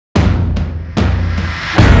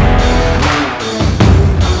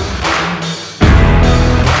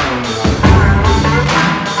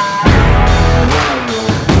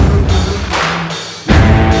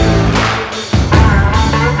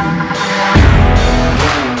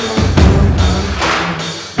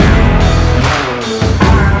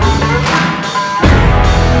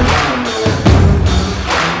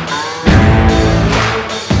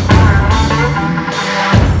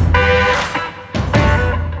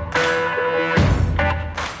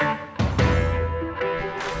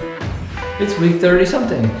It's week 30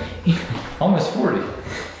 something. Almost 40.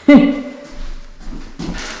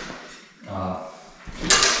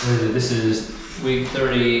 This is week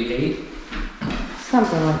 38.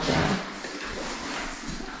 Something like that.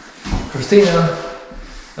 Christina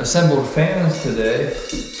assembled fans today.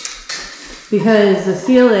 Because the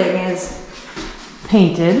ceiling is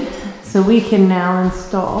painted, so we can now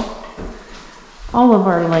install all of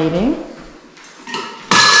our lighting.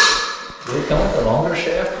 Do they come with a longer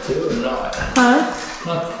shaft too or not?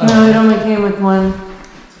 Huh? No, it only came with one.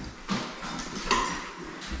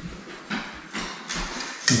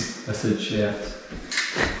 I said shaft.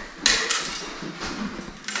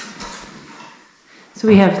 So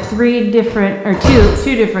we have two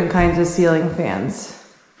different kinds of ceiling fans.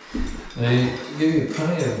 They give you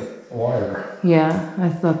plenty of wire. Yeah, I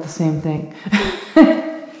thought the same thing.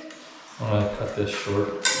 I'm gonna cut this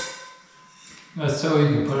short. That's so you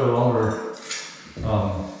can put a longer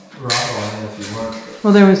rod on it if you want.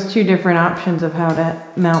 Well, there was two different options of how to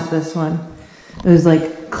mount this one. It was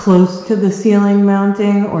like close to the ceiling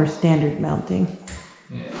mounting or standard mounting.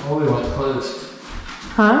 Yeah, well, we went close.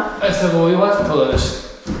 Huh? I said, well, we went close.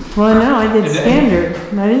 Well, no, I did standard.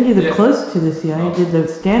 I didn't do the close to the ceiling. I did the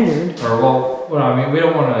standard. Or, well, I mean, we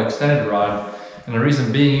don't want an extended rod. And the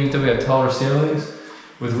reason being, even though we have taller ceilings,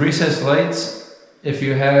 with recessed lights, if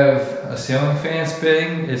you have a ceiling fan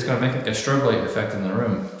spinning, it's going to make like a strobe light effect in the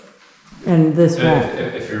room. And this won't.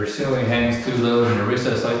 If your ceiling hangs too low and your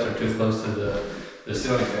recessed lights are too close to the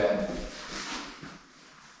ceiling fan.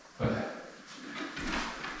 Okay.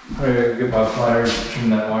 I'm going to get my pliers, trim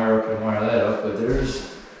that wire up and wire that up, but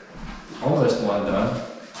there's almost one done.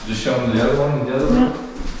 Just show them the other one and the other one.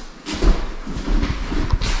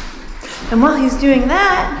 And while he's doing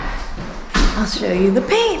that, I'll show you the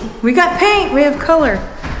paint. We got paint, we have color.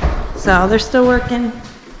 So they're still working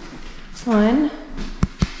on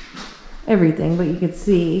everything, but you can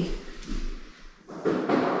see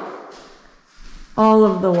all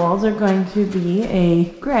of the walls are going to be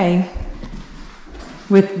a gray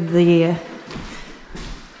with the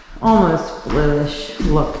almost bluish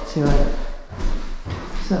look to it.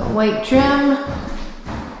 So white trim,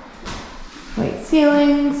 white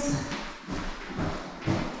ceilings.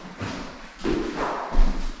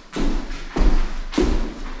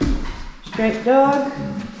 Striped dog.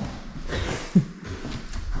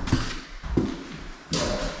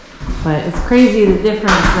 But it's crazy the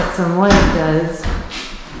difference that some light does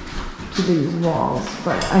to these walls.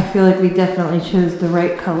 But I feel like we definitely chose the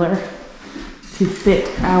right color to fit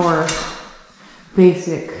our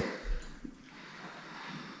basic,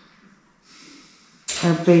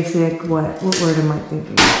 what word am I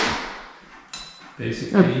thinking?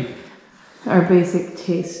 Basic our basic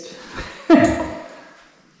taste.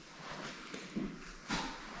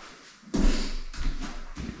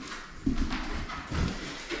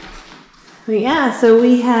 But yeah, so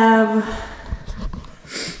we have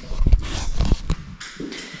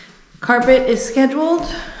carpet is scheduled.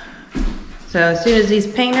 So as soon as these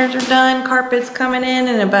painters are done, carpet's coming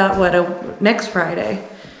in about next Friday.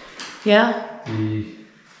 Yeah?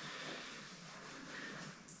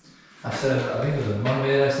 I think it was a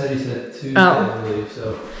Monday. I said he said Tuesday, Oh. I believe.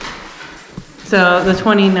 So the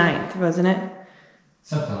 29th, wasn't it?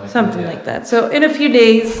 Something like that. So in a few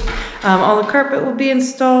days, all the carpet will be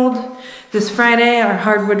installed. This Friday, our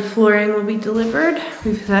hardwood flooring will be delivered.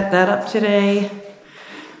 We've set that up today.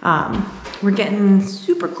 We're getting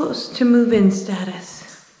super close to move-in status.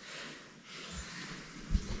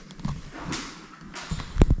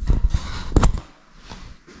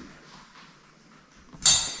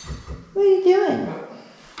 What are you doing?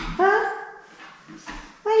 Huh?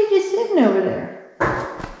 Why are you just sitting over there?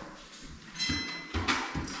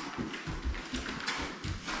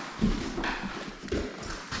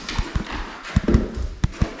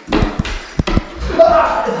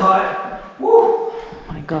 It's hot. Woo. Oh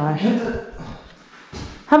my gosh.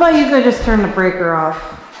 How about you go just turn the breaker off?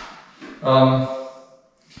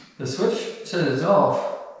 The switch says it's off.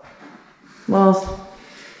 Well,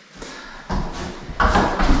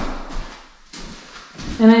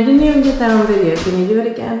 and I didn't even get that on video. Can you do it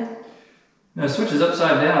again? No, the switch is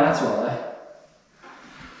upside down, that's why.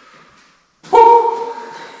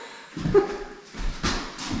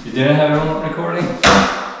 You didn't have it on recording?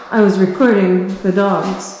 I was recording the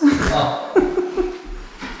dogs. Oh.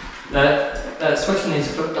 That switch needs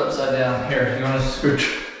flipped upside down. Here, you want to screw?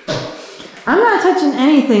 I'm not touching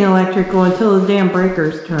anything electrical until the damn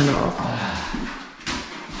breaker's turned off.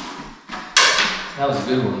 That was a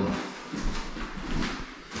good one.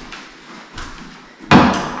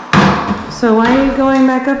 So why are you going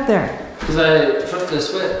back up there? Because I flipped the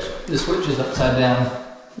switch. The switch is upside down.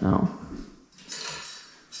 No.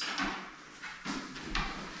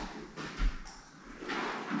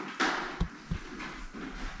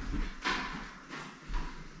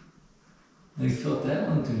 I felt that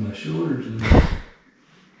one through my shoulders.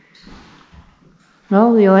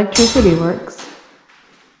 Well, the electricity works.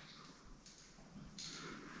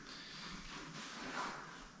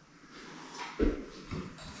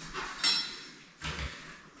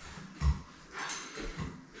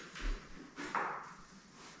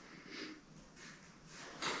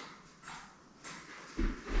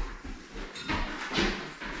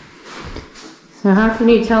 So how can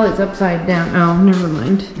you tell it's upside down? Oh, never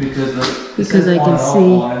mind. Because I can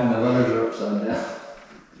see. And the letters are upside down.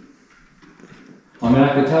 I mean,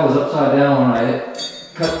 I could tell it was upside down when I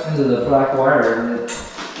cut into the black wire and it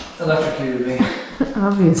electrocuted me.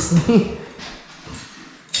 Obviously.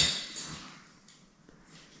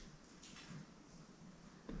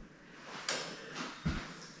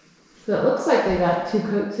 So it looks like they got 2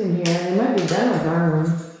 coats in here. They might be done with our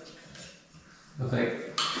one. Looks like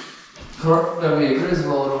there'll be a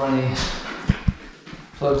Griswold when he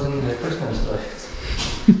plugs into the Christmas lights.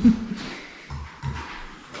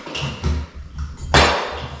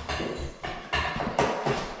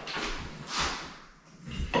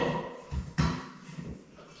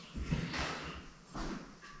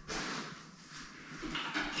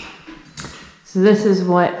 So this is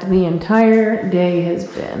what the entire day has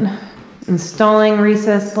been. Installing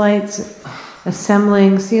recessed lights,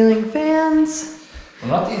 assembling ceiling fans.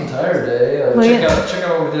 Well, not the entire day. Check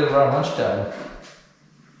out what we did around lunchtime.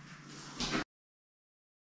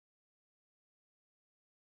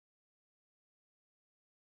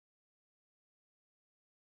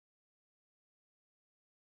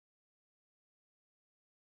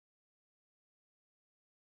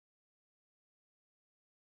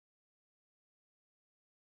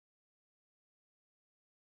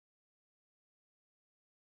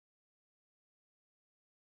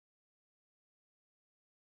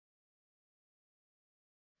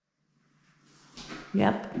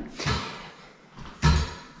 Yep.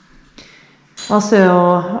 Also,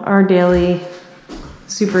 our daily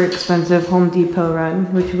super expensive Home Depot run,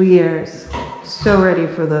 which we are so ready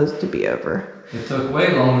for those to be over. It took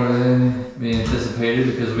way longer than we anticipated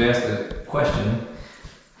because we asked a question.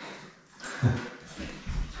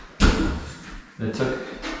 It took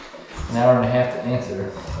an hour and a half to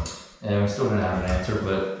answer, and we still didn't have an answer,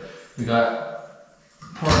 but we got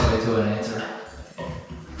partway to an answer.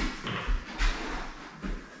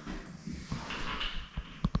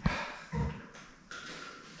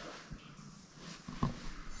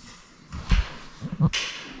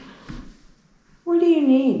 What do you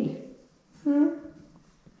need?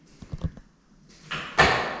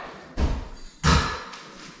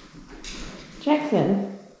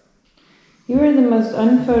 Jackson, you are the most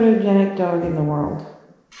unphotogenic dog in the world.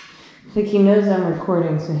 It's like he knows I'm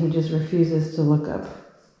recording, so he just refuses to look up.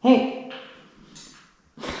 Hey!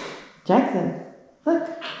 Jackson, look!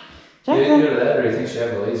 You didn't Jackson! go to that, or you think she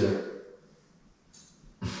had a laser?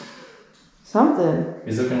 Something.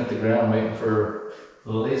 He's looking at the ground waiting for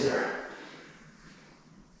the laser.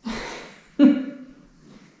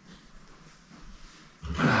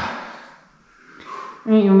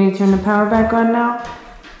 You want me to turn the power back on now?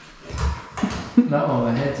 Not while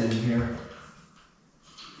my head's in here.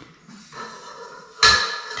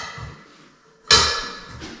 I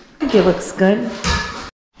think it looks good.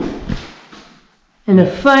 And the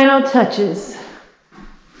final touches.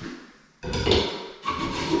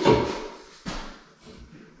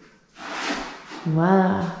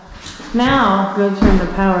 Wow. Now, go turn the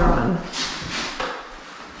power on.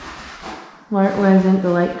 Why isn't the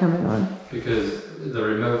light coming on? Because the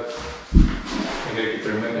remote, I gotta get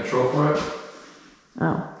the remote control for it.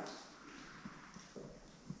 Oh.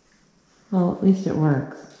 Well, at least it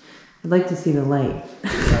works. I'd like to see the light.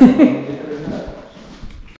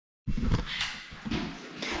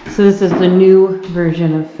 So this is the new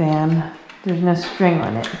version of fan. There's no string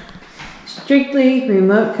on it. Strictly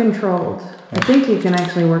remote controlled. I think you can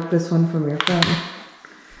actually work this one from your phone.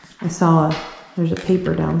 I saw there's a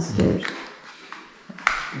paper downstairs.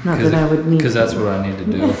 Not that I would need. Because that's what I need to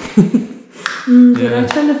do. Did I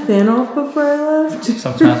turn the fan off before I left?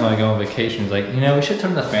 Sometimes when I go on vacation, it's like, we should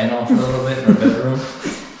turn the fan off for a little bit in our bedroom.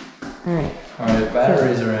 Alright. Alright,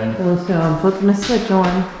 batteries are in. So I'm flipping the switch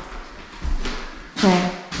on.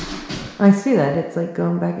 Okay. I see that. It's like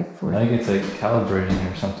going back and forth. I think it's like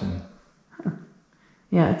calibrating or something. Huh.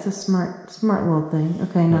 Yeah, it's a smart little thing.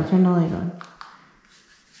 Okay, now turn the light on.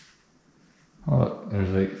 Oh, look, there's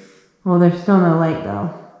like... Well, there's still no light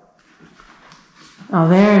though. Oh,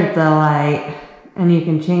 there's the light. And you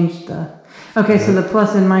can change the... Okay, so the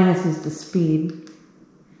plus and minus is the speed.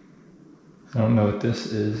 I don't know what this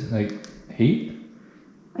is. Like, heat?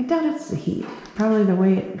 I doubt it's the heat. Probably the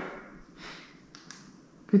way it...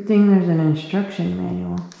 Good thing there's an instruction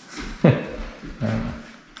manual.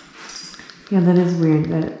 Yeah, that is weird.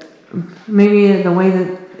 That maybe the way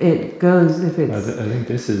that it goes, if it's... I think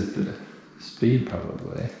this is the speed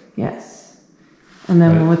probably. Yes. And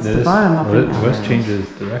then what's the bottom up and down? This changes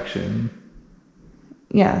direction.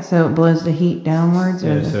 Yeah, so it blows the heat downwards?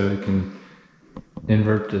 Yeah, so it can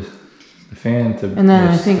invert the fan to... And then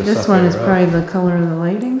I think this one is probably the color of the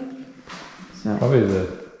lighting. So probably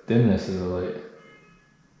the dimness of the light.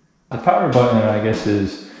 The power button, I guess,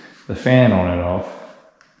 is the fan on and off.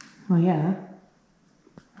 Well, yeah.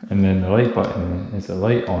 And then the light button is the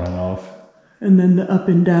light on and off. And then the up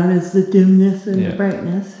and down is the dimness and the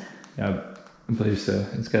brightness. Yeah, I believe so.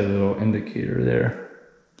 It's got a little indicator there.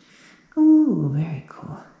 Ooh, very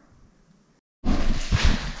cool.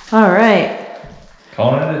 All right.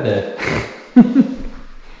 Calling it a day.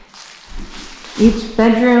 Each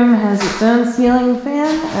bedroom has its own ceiling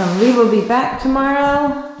fan, and we will be back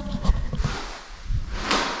tomorrow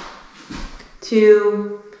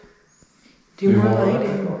to do more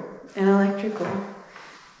lighting and electrical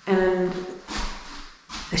and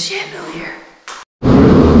the chandelier.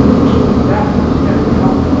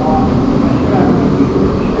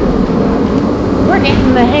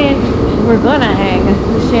 We're gonna hang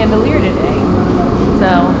the chandelier today.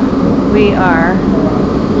 So we are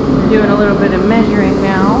doing a little bit of measuring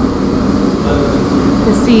now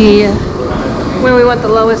to see where we want the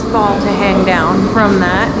lowest ball to hang down from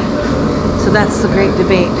that. So that's the great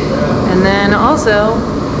debate. And then also,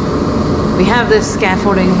 we have this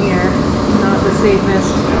scaffolding here, not the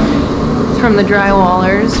safest. It's from the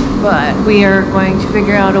drywallers, but we are going to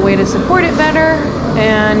figure out a way to support it better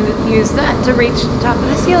and use that to reach the top of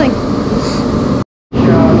the ceiling.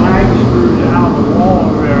 Lag screws out of the wall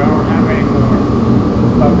over there, I don't have any more.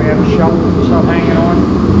 But we have a shovel and stuff hanging on.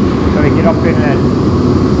 So to get up in that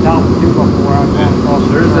top 2x4 out there.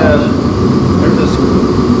 There's a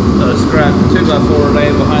scrap 2x4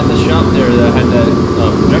 laying behind the shop there that had that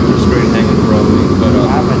projector screen hanging from me. But I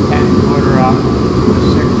have a 10-footer up, a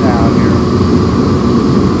 6 out here.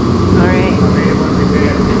 Alright. I mean, it would be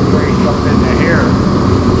bad if it raised up into here.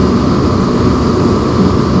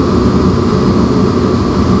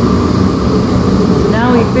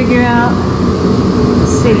 Now we figure out the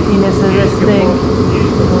safetiness of this thing.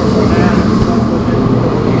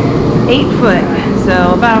 8 foot, so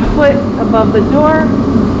about a foot above the door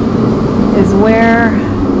is where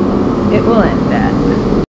it will end at.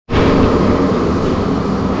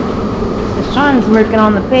 So Sean's working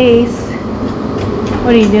on the base.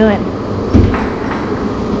 What are you doing?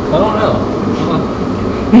 I don't know.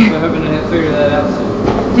 We're hoping to figure that out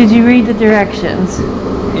soon. Did you read the directions?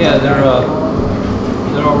 Yeah, they're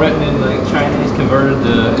all written in like Chinese converted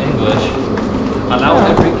to English. Allow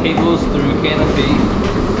every cables through canopy.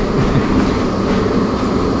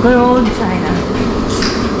 Good old China.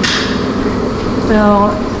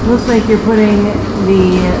 So, looks like you're putting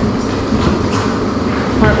the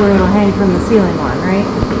part where it'll hang from the ceiling on, right?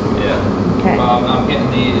 Yeah. Okay. I'm getting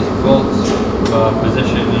these bolts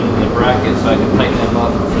positioned in the bracket so I can tighten them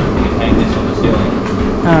up so we can hang this on the ceiling.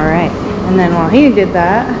 Alright. And then while he did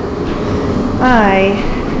that, I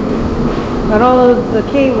got all of the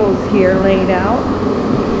cables here laid out.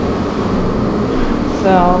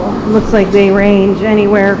 So, looks like they range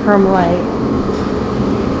anywhere from like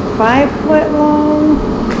 5 foot long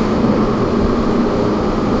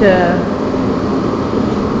to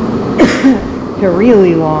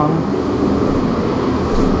really long.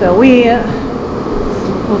 So we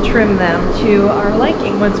will trim them to our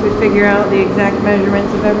liking once we figure out the exact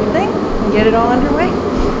measurements of everything and get it all underway.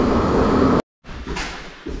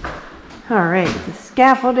 Alright, the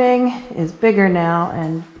scaffolding is bigger now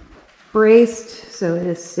and braced, so it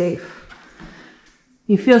is safe.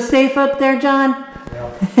 You feel safe up there, John? Yeah.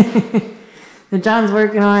 So John's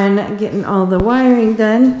working on getting all the wiring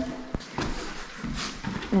done.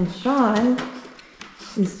 And Sean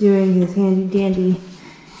is doing his handy dandy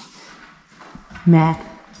math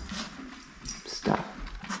stuff.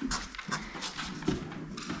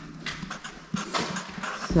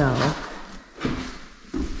 So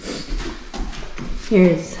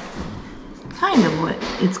here's kind of what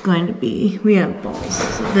it's going to be. We have balls.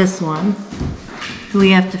 So this one,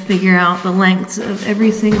 we have to figure out the lengths of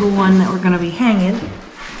every single one that we're going to be hanging.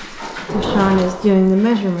 So Sean is doing the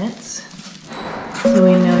measurements so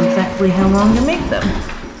we know exactly how long to make them.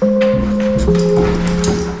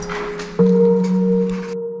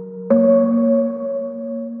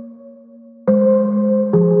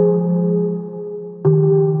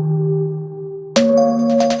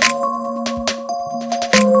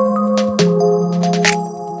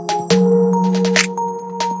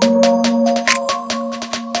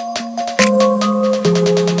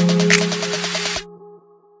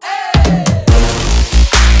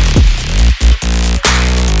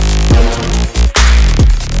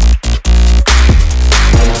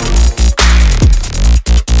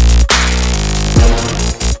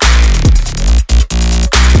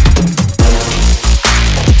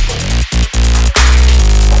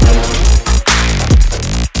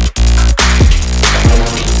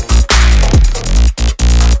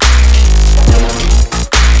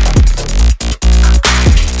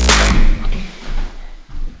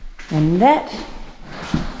 And that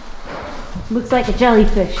looks like a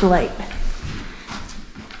jellyfish light.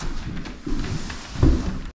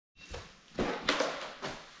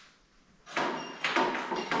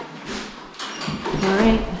 All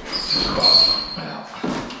right.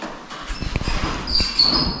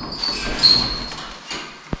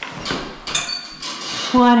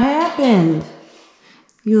 What happened?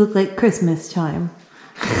 You look like Christmas time.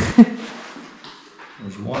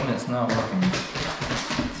 There's one that's not working.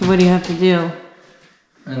 So what do you have to do?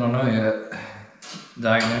 I don't know yet.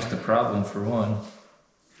 Diagnose the problem for one.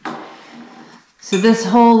 So this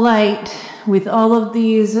whole light with all of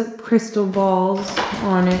these crystal balls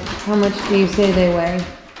on it, how much do you say they weigh?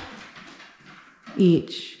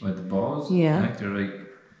 Each. With the balls? Yeah. I think they're like,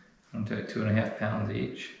 I don't know, like 2.5 pounds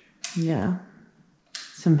each. Yeah.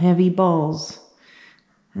 Some heavy balls.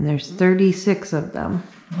 And there's 36 of them.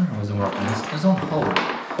 I wasn't working. It's on hold.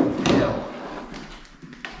 Hell.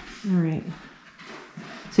 Alright.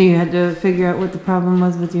 So you had to figure out what the problem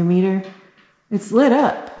was with your meter? It's lit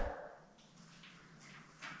up.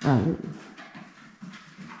 I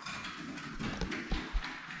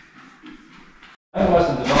must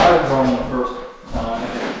have divided wrong the first time.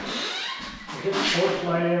 Get the porch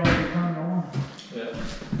light in when you turn it on. Yeah.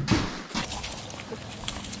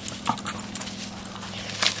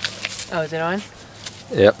 Oh, is it on?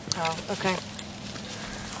 Yep. Oh, okay.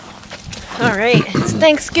 All right, it's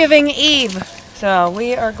Thanksgiving Eve, so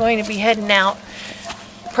we are going to be heading out.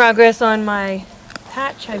 Progress on my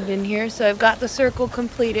patch, I've been here, so I've got the circle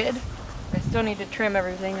completed. I still need to trim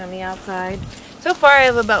everything on the outside. So far I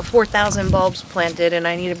have about 4,000 bulbs planted and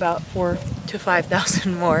I need about 4,000 to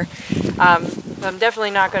 5,000 more. I'm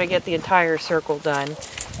definitely not going to get the entire circle done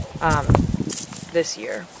this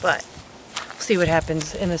year, but we'll see what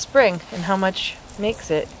happens in the spring and how much makes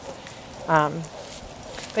it.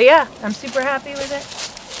 But yeah, I'm super happy with it.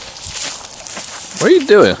 What are you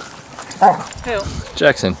doing? Who?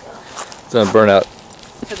 Jackson. It's gonna burn out.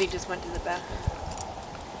 Because he just went to the bathroom.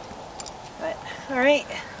 But, alright,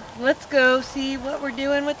 let's go see what we're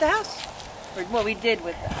doing with the house. Or what we did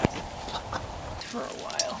with the house. For a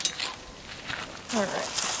while. Alright.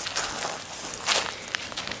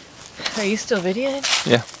 Are you still videoing?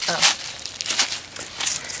 Yeah. Oh.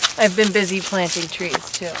 I've been busy planting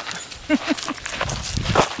trees too.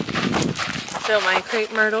 So my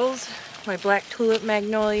crepe myrtles, my black tulip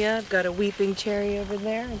magnolia, I've got a weeping cherry over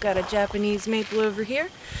there, I've got a Japanese maple over here,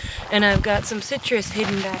 and I've got some citrus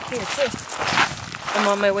hidden back here too. I'm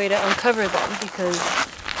on my way to uncover them because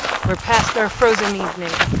we're past our frozen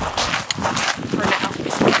evening for now.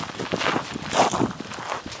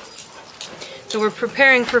 So we're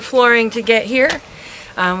preparing for flooring to get here.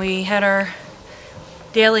 We had our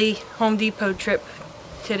daily Home Depot trip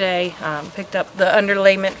today, picked up the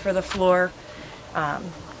underlayment for the floor.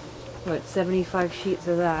 75 sheets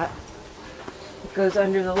of that. It goes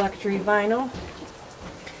under the luxury vinyl.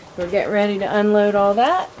 We're getting ready to unload all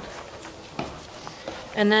that.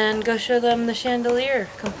 And then go show them the chandelier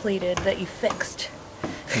completed that you fixed.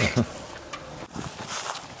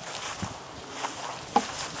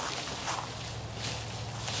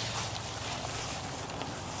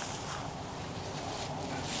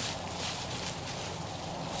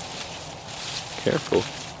 Careful.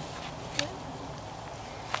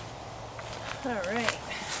 All right.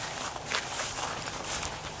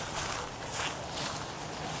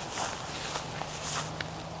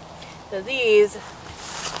 So these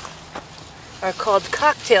are called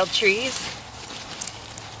cocktail trees,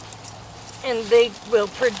 and they will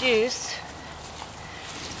produce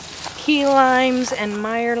key limes and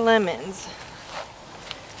Meyer lemons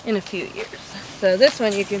in a few years. So this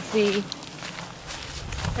one you can see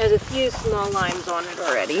has a few small limes on it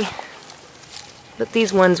already, but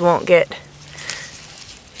these ones won't get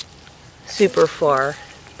super far.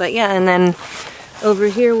 But yeah, and then over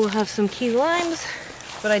here we'll have some key limes,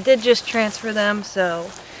 but I did just transfer them, so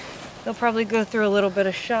they'll probably go through a little bit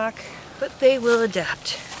of shock, but they will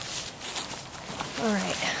adapt. All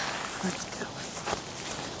right, let's go.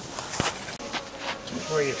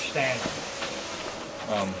 Where you stand.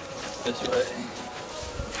 This way.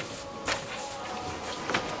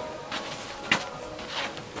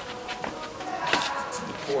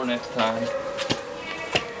 Before next time.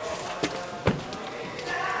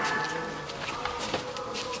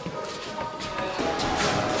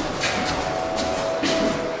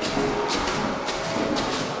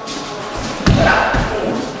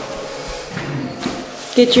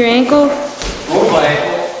 Get your ankle? Rolled my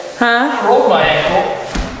ankle. Huh? Rolled my ankle.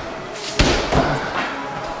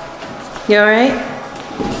 You alright?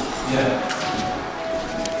 Yeah.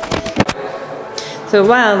 So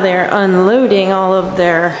while they're unloading all of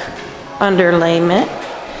their underlayment.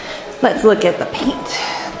 Let's look at the paint.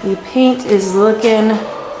 The paint is looking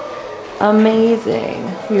amazing.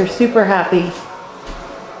 We are super happy.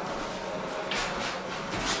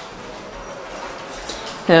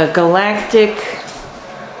 The galactic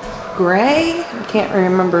gray? I can't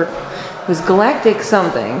remember. It was galactic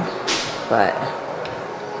something, but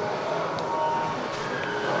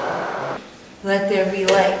let there be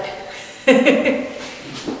light.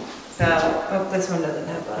 So, oh, this one doesn't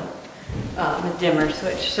have a dimmer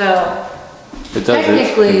switch. So, it does.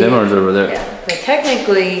 The dimmer's over there. Yeah, but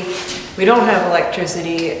technically, we don't have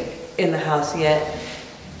electricity in the house yet.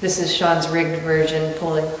 This is Sean's rigged version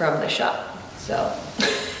pulling from the shop. So,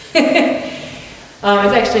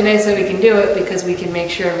 it's actually nice that we can do it because we can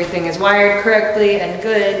make sure everything is wired correctly and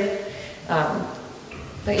good.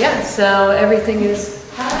 But yeah, so everything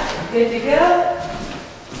is hot, good to go.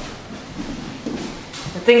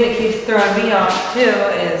 The thing that keeps throwing me off too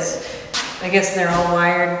is, I guess they're all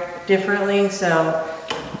wired differently, so.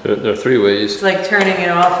 There are 3 ways. It's like turning it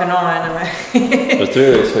off and on. There's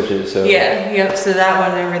 3-way switches, so. Yeah, yep, so that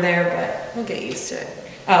one over there, but we'll get used to it.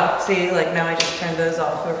 Oh, see, like now I just turned those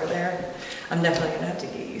off over there. I'm definitely gonna have to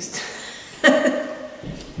get used to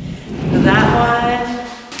that one.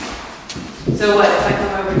 So what, if I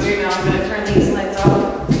come over here now, I'm gonna turn these lights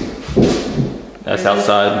off? That's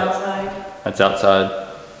outside. Outside? That's outside.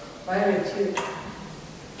 Why are there 2?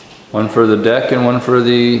 One for the deck and one for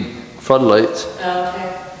the floodlights. Oh,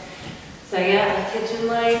 okay. So yeah, the kitchen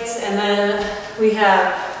lights, and then we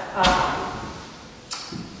have,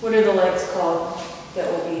 what are the lights called that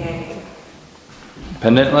will be hanging?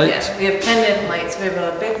 Pendant lights? Yes, we have pendant lights. We have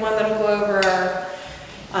a big one that'll go over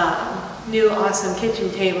our new awesome kitchen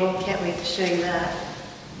table. Can't wait to show you that.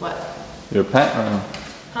 What? Your pant room.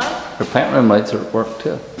 Huh? Your pant room lights work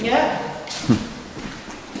too. Yeah.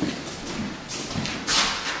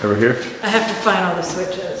 Over here? I have to find all the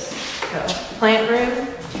switches. So, plant room.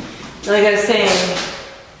 Like I was saying,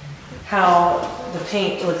 how the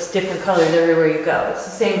paint looks different colors everywhere you go. It's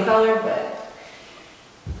the same color, but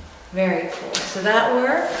very cool. So that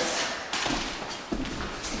works.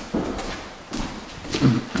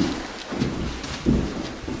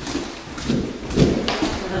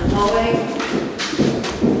 And then hallway.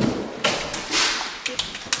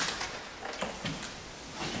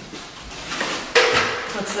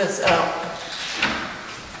 What's this? Oh.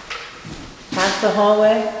 That's the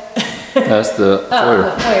hallway? That's the Oh, foyer.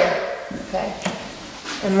 the foyer. Okay.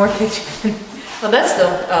 And more kitchen. Well, that's still,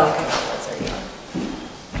 oh, okay, no, that's already on.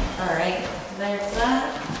 All right, there's that.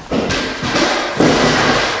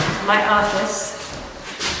 My office.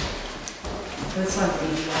 This one's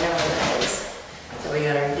easy, I know where that is. So we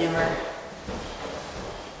got our dimmer.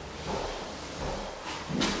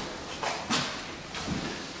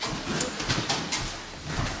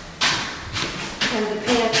 And the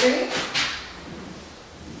pantry.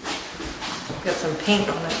 Got some paint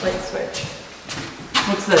on that light switch.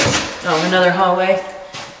 What's this? Oh, another hallway.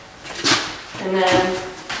 And then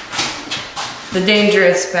the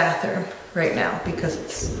dangerous bathroom right now because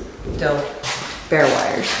it's still bare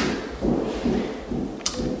wires.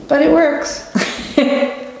 But it works.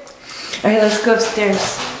 All right, let's go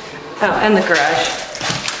upstairs. Oh, and the garage.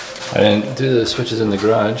 I didn't do the switches in the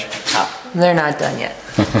garage. Oh, they're not done yet.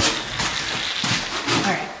 All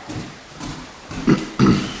right.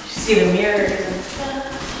 See the mirrors and stuff.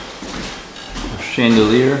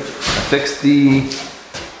 Chandelier. I fixed the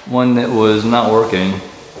one that was not working.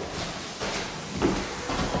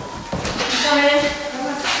 Come in.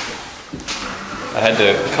 I had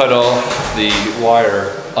to cut off the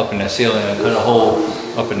wire up in the ceiling. I cut a hole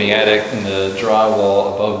up in the attic in the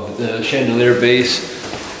drywall above the chandelier base.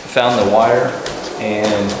 Found the wire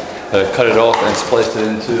and cut it off and spliced it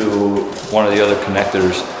into one of the other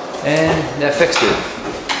connectors, and that fixed it.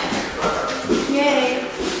 Yay.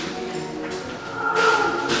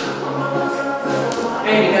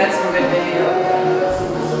 And you got some good video.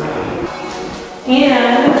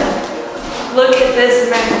 And look at this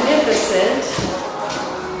magnificent.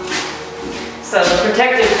 So the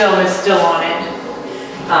protective film is still on it.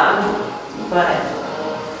 But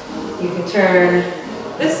you can turn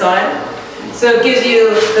this on. So it gives you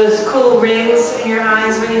those cool rings in your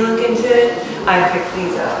eyes when you look into it. I picked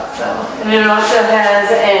these out, so. And it also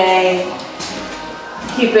has a,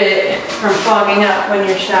 keep it from fogging up when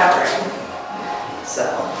you're showering. So,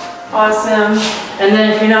 awesome. And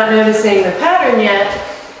then if you're not noticing the pattern yet,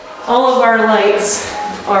 all of our lights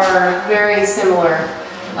are very similar.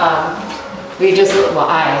 We just, well,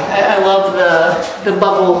 I love the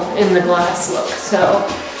bubble in the glass look. So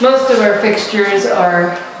most of our fixtures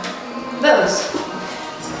are those.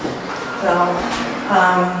 So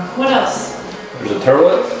What else? There's a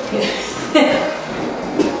turlet.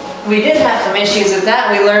 We did have some issues with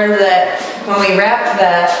that. We learned that when we wrapped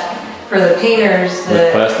that for the painters,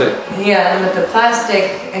 With plastic? Yeah, and with the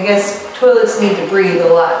plastic, I guess toilets need to breathe a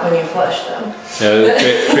lot when you flush them. Yeah,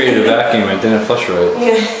 it created a vacuum and didn't flush right.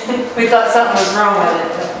 Yeah, we thought something was wrong with it,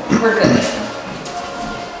 but we're good.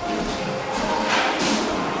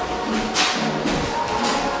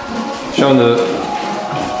 Showing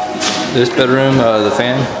this bedroom, the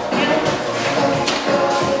fan.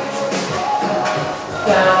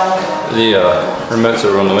 So, The remotes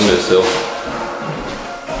are on the windowsill.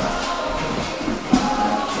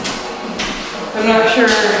 I'm not sure.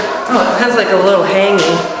 Oh, it has like a little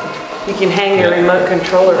hanging. You can hang your remote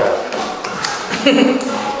controller up.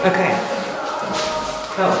 Okay.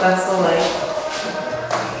 Oh, that's the light.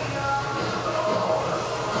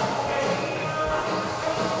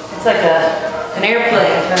 It's like an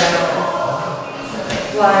airplane kind of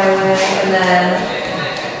fly away, and then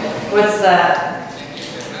what's that?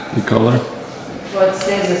 The color? Well, it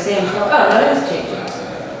stays the same color. Oh, that is changing.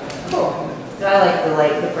 Cool. I like the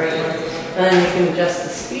light, the bright one. And then you can adjust the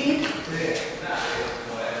speed.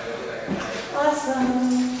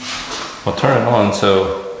 Awesome. I'll turn it on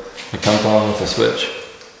so it comes on with a switch.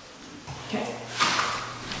 Okay.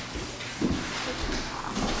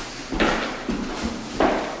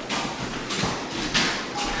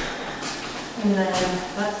 And then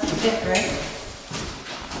that's it, right?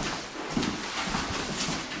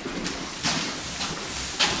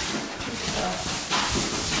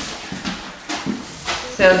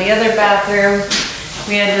 So the other bathroom,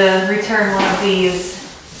 we had to return one of these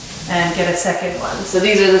and get a second one. So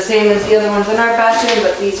these are the same as the other ones in our bathroom,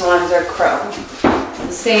 but these ones are chrome.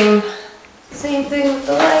 The same thing with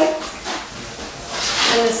the lights,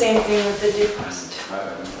 and the same thing with the defrost.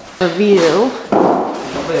 A view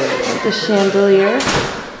with the chandelier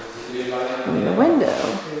in the window.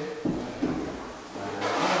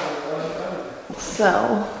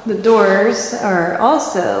 So the doors are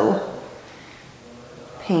also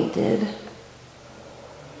painted.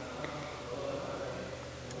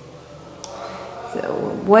 So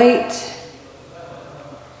white,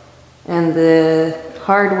 and the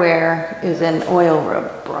hardware is an oil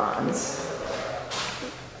rub bronze.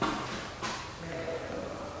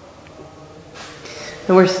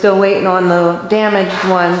 And we're still waiting on the damaged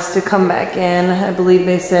ones to come back in. I believe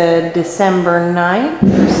they said December 9th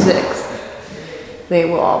or 6th. They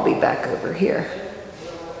will all be back over here.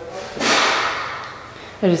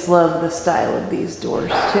 I just love the style of these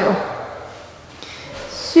doors too.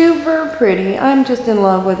 Super pretty. I'm just in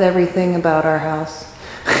love with everything about our house.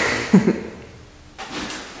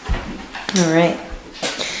 All right.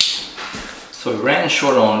 So we ran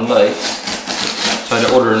short on lights, so I had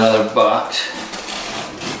to order another box.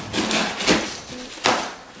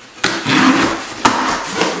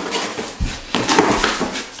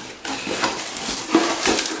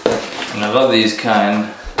 And I love these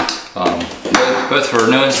kind, both for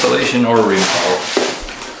new installation or remodel.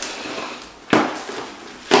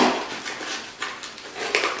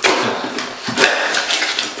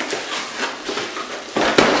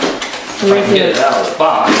 If I can get it out of the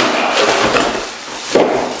box,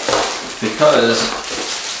 because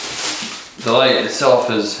the light itself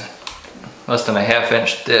is less than a ½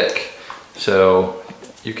 inch thick, so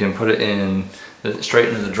you can put it in straight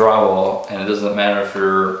into the drywall, and it doesn't matter if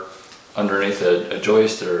you're underneath a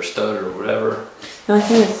joist or a stud or whatever. The only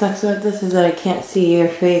thing that sucks about this is that I can't see your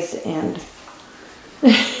face and...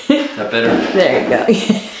 Is that better? There you go.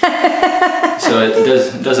 So it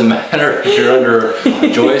doesn't matter if you're under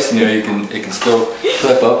a joist, you know, it can still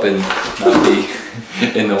clip up and not be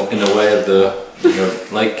in the way of the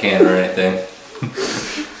light can or anything.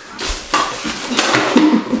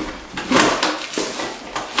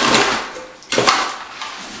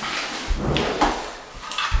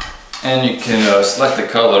 And you can select the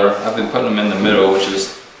color. I've been putting them in the middle, which is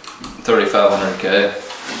 3500K.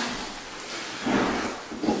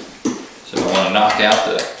 So I want to knock out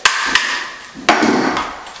the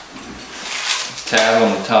tab on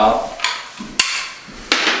the top.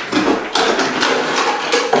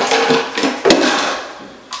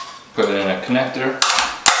 Put it in a connector.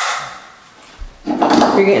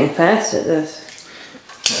 You're getting fast at this.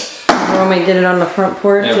 When we did it on the front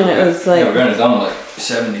porch, yeah, and it was like... Yeah, we're gonna done like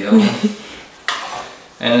 70 of them.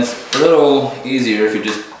 And it's a little easier if you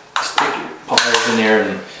just stick your pliers in there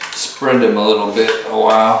and spread them a little bit a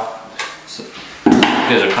while. So,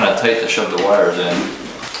 because they're kind of tight to shove the wires in.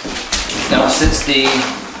 Now, since the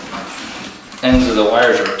ends of the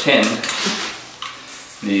wires are tinned,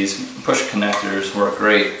 these push connectors work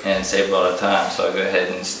great and save a lot of time, so I go ahead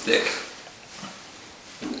and stick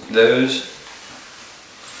those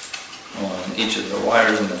on each of the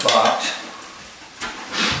wires in the box.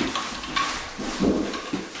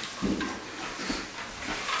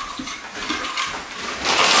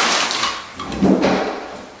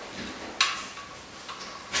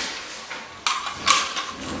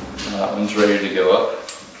 And that one's ready to go up.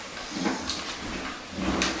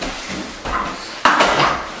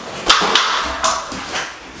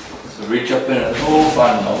 So reach up into the hole,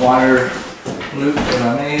 find the wire loop that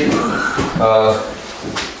I made.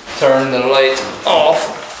 Turn the light off.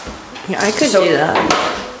 Yeah, I could do that.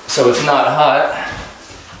 So it's not hot.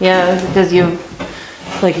 Yeah, because you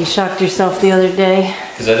shocked yourself the other day.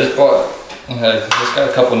 Because I just just got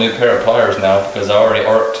a couple new pair of pliers now because I already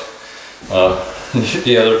arced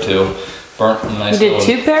the other two. Burnt a nice. You did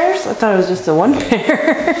 2 pairs? I thought it was just a 1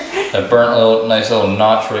 pair. I burnt a nice little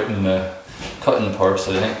notch right in the cutting part,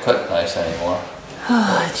 so they didn't cut nice anymore.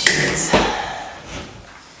 Oh, jeez.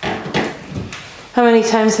 How many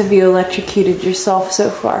times have you electrocuted yourself so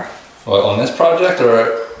far? What, on this project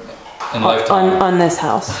or in lifetime? On this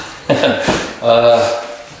house.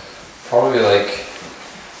 Probably like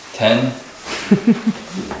 10.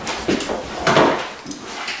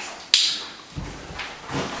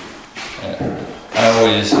 Yeah. I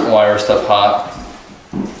always wire stuff hot.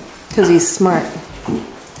 Because he's smart.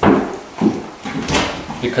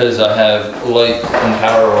 Because I have light and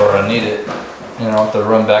power where I need it. You know, I have to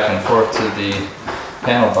run back and forth to the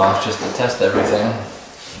panel box just to test everything.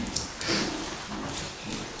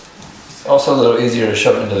 It's also a little easier to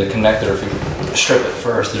shove it into the connector if you strip it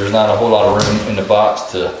first. There's not a whole lot of room in the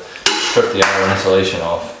box to strip the outer insulation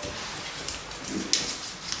off.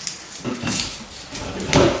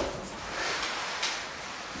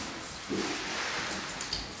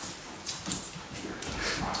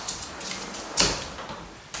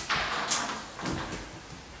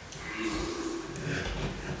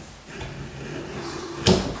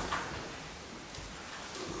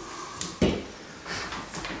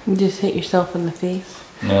 You just hit yourself in the face?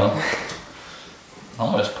 No. I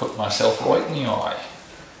almost put myself right in the eye.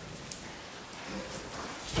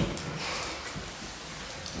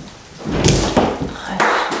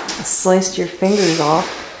 I sliced your fingers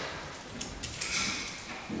off.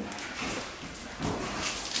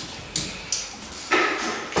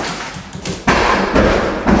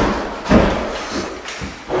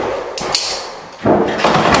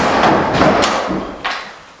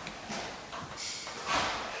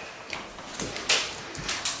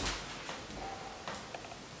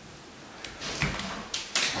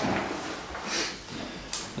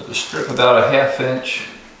 Strip about a 1/2 inch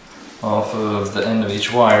off of the end of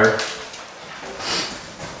each wire.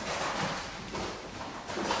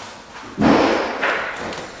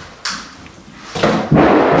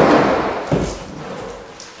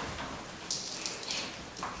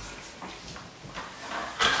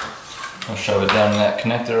 I'll shove it down in that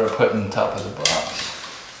connector I put in the top of the box.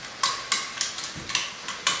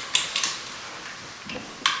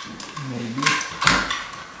 Maybe.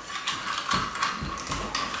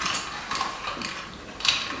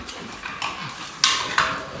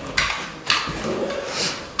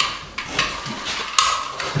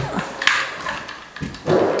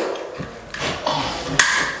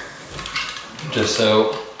 Just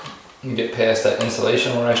so you get past that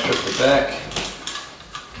insulation where I stripped it back.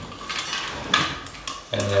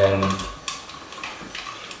 And then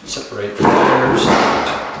separate the wires.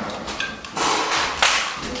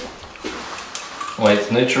 White's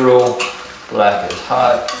neutral, black is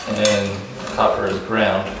hot, and copper is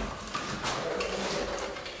ground.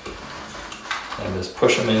 And just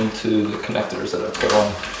push them into the connectors that I put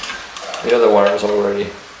on the other wires already.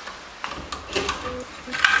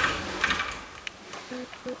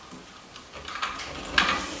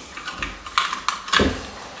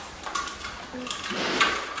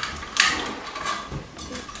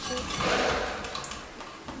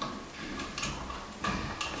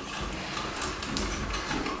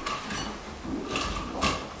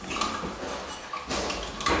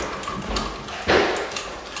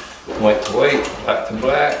 White to white, black to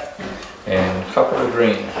black, and copper to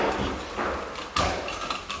green.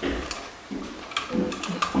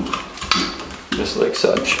 Just like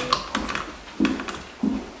such.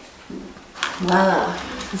 Wow.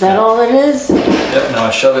 Is that all it is? Yep, now I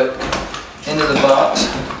shove it into the box.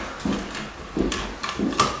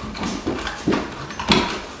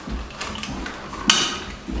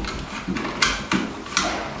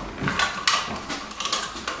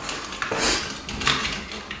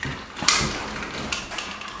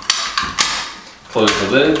 Close the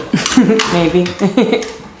lid. Maybe.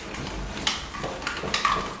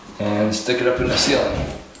 And stick it up in the ceiling.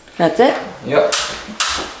 That's it? Yep.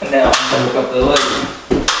 And now I'm gonna hook up the light.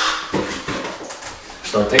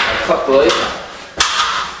 So I'll take my cup light.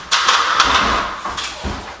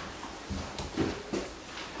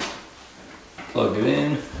 Plug it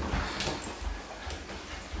in.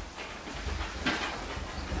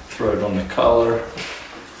 Throw it on the collar.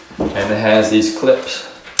 And it has these clips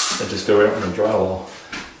that just go right on the drywall.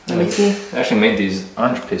 Let me see. I actually made these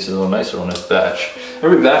orange pieces a little nicer on this batch.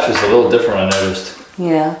 Every batch is a little different, I noticed.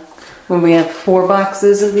 Yeah. When we have 4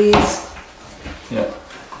 boxes of these. Yeah.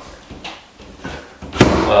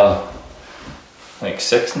 Like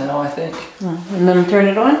 6 now, I think. Oh, and then turn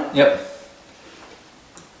it on? Yep.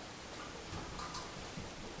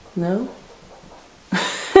 No?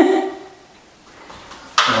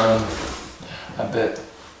 I bet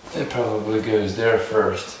it probably goes there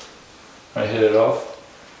first. I hit it off.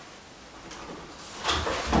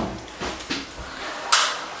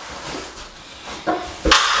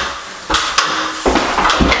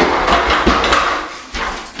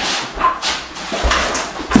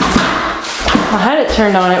 I had it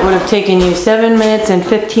turned on, it would have taken you 7 minutes and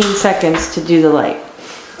 15 seconds to do the light.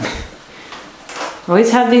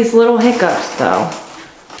 Always have these little hiccups though.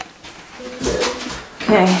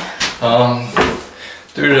 Okay.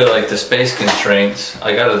 Due to like the space constraints,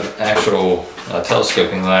 I got an actual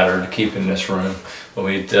telescoping ladder to keep in this room. But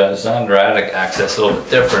we designed our attic access a little bit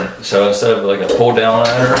different. So instead of like a pull down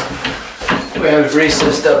ladder, we have it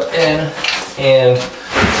recessed up in and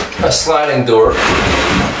a sliding door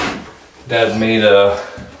that made a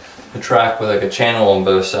track with like a channel on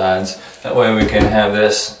both sides. That way we can have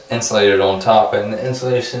this insulated on top and the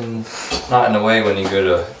insulation not in the way when you go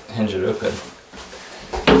to hinge it open.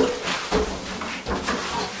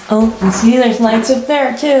 Oh, and see, there's lights up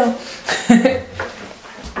there too.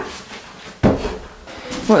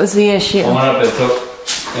 What was the issue? I went up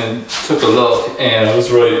and took a look, and I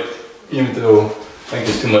was right, even though I think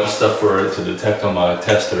there's too much stuff for it to detect on my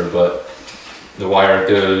tester, but the wire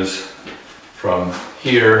goes from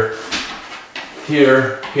here,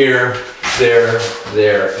 here, here, there,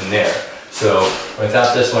 there, and there. So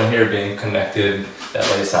without this one here being connected, that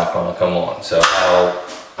light's not going to come on. So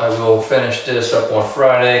I will finish this up on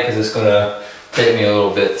Friday because it's going to take me a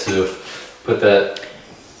little bit to put that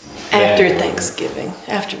After Thanksgiving,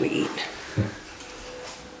 after we eat.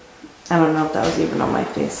 I don't know if that was even on my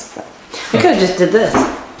face, but we could have just did this.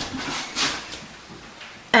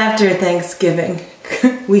 After Thanksgiving,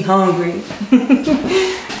 we hungry.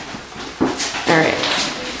 All right.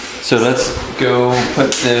 So let's go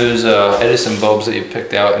put those Edison bulbs that you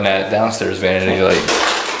picked out in that downstairs vanity light.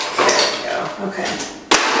 There we go. Okay.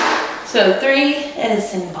 So 3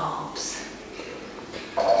 Edison bulbs.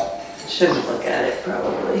 Shouldn't look at it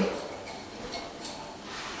probably.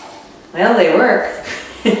 Well, they work.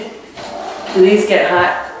 Do these get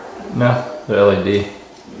hot? No, the LED.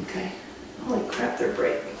 Okay. Holy crap, they're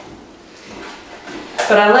bright.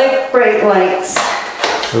 But I like bright lights.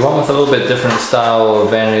 We went with a little bit different style of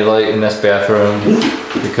vanity light in this bathroom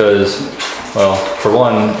because, well, for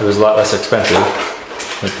one, it was a lot less expensive,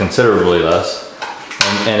 like considerably less.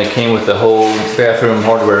 And it came with the whole bathroom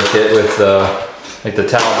hardware kit with like the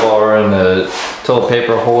towel bar and the toilet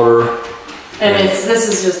paper holder. And this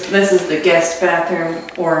is the guest bathroom,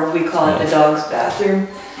 or we call it the dog's bathroom.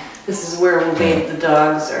 This is where we'll bathe the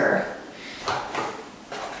dogs, or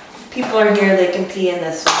people are here, they can pee in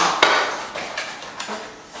this one.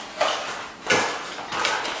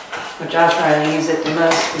 Which I'll try to use it the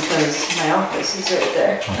most because my office is right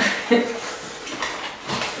there.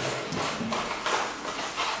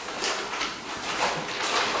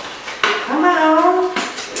 Come on.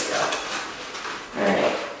 There we go.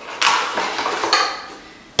 Alright.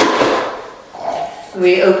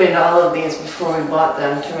 We opened all of these before we bought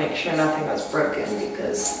them to make sure nothing was broken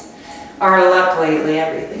because our luck lately,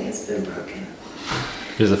 everything has been broken.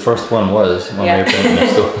 Because the first one was when we opened the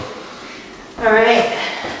store. Alright.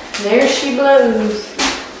 There she blows.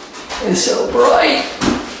 It's so bright.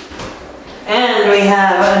 And we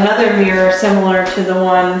have another mirror similar to the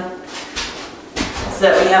one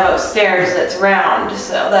that we have upstairs that's round,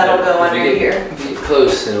 so that'll go under here. If you get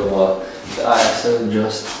close, it'll the ISO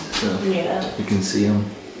adjust so Yeah. you can see them.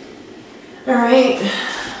 Alright.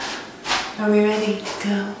 Are we ready to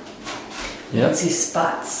go? Yeah. I see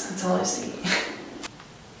spots. That's all I see.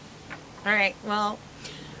 Alright, well,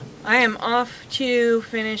 I am off to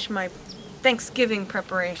finish my Thanksgiving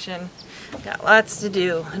preparation. Got lots to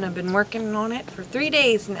do, and I've been working on it for 3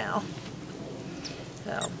 days now.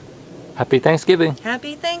 So, Happy Thanksgiving.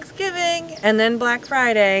 happy Thanksgiving! And then Black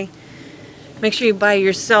Friday. Make sure you buy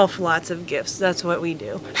yourself lots of gifts. That's what we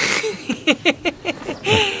do.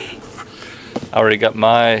 I already got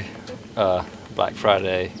my Black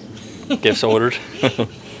Friday gifts ordered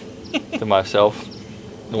to myself.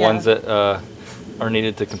 The ones that are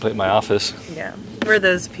needed to complete my office. Yeah, we're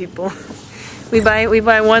those people. We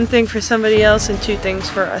buy one thing for somebody else and 2 things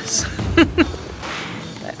for us.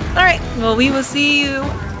 All right, well, we will see you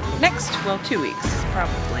next, 2 weeks,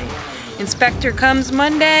 probably. Inspector comes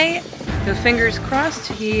Monday. So fingers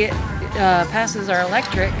crossed he passes our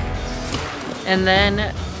electric. And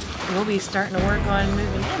then we'll be starting to work on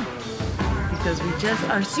moving in. Because we just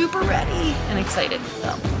are super ready and excited.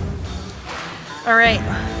 So. All right,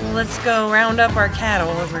 well, let's go round up our cattle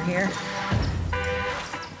over here.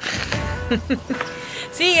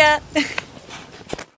 See ya!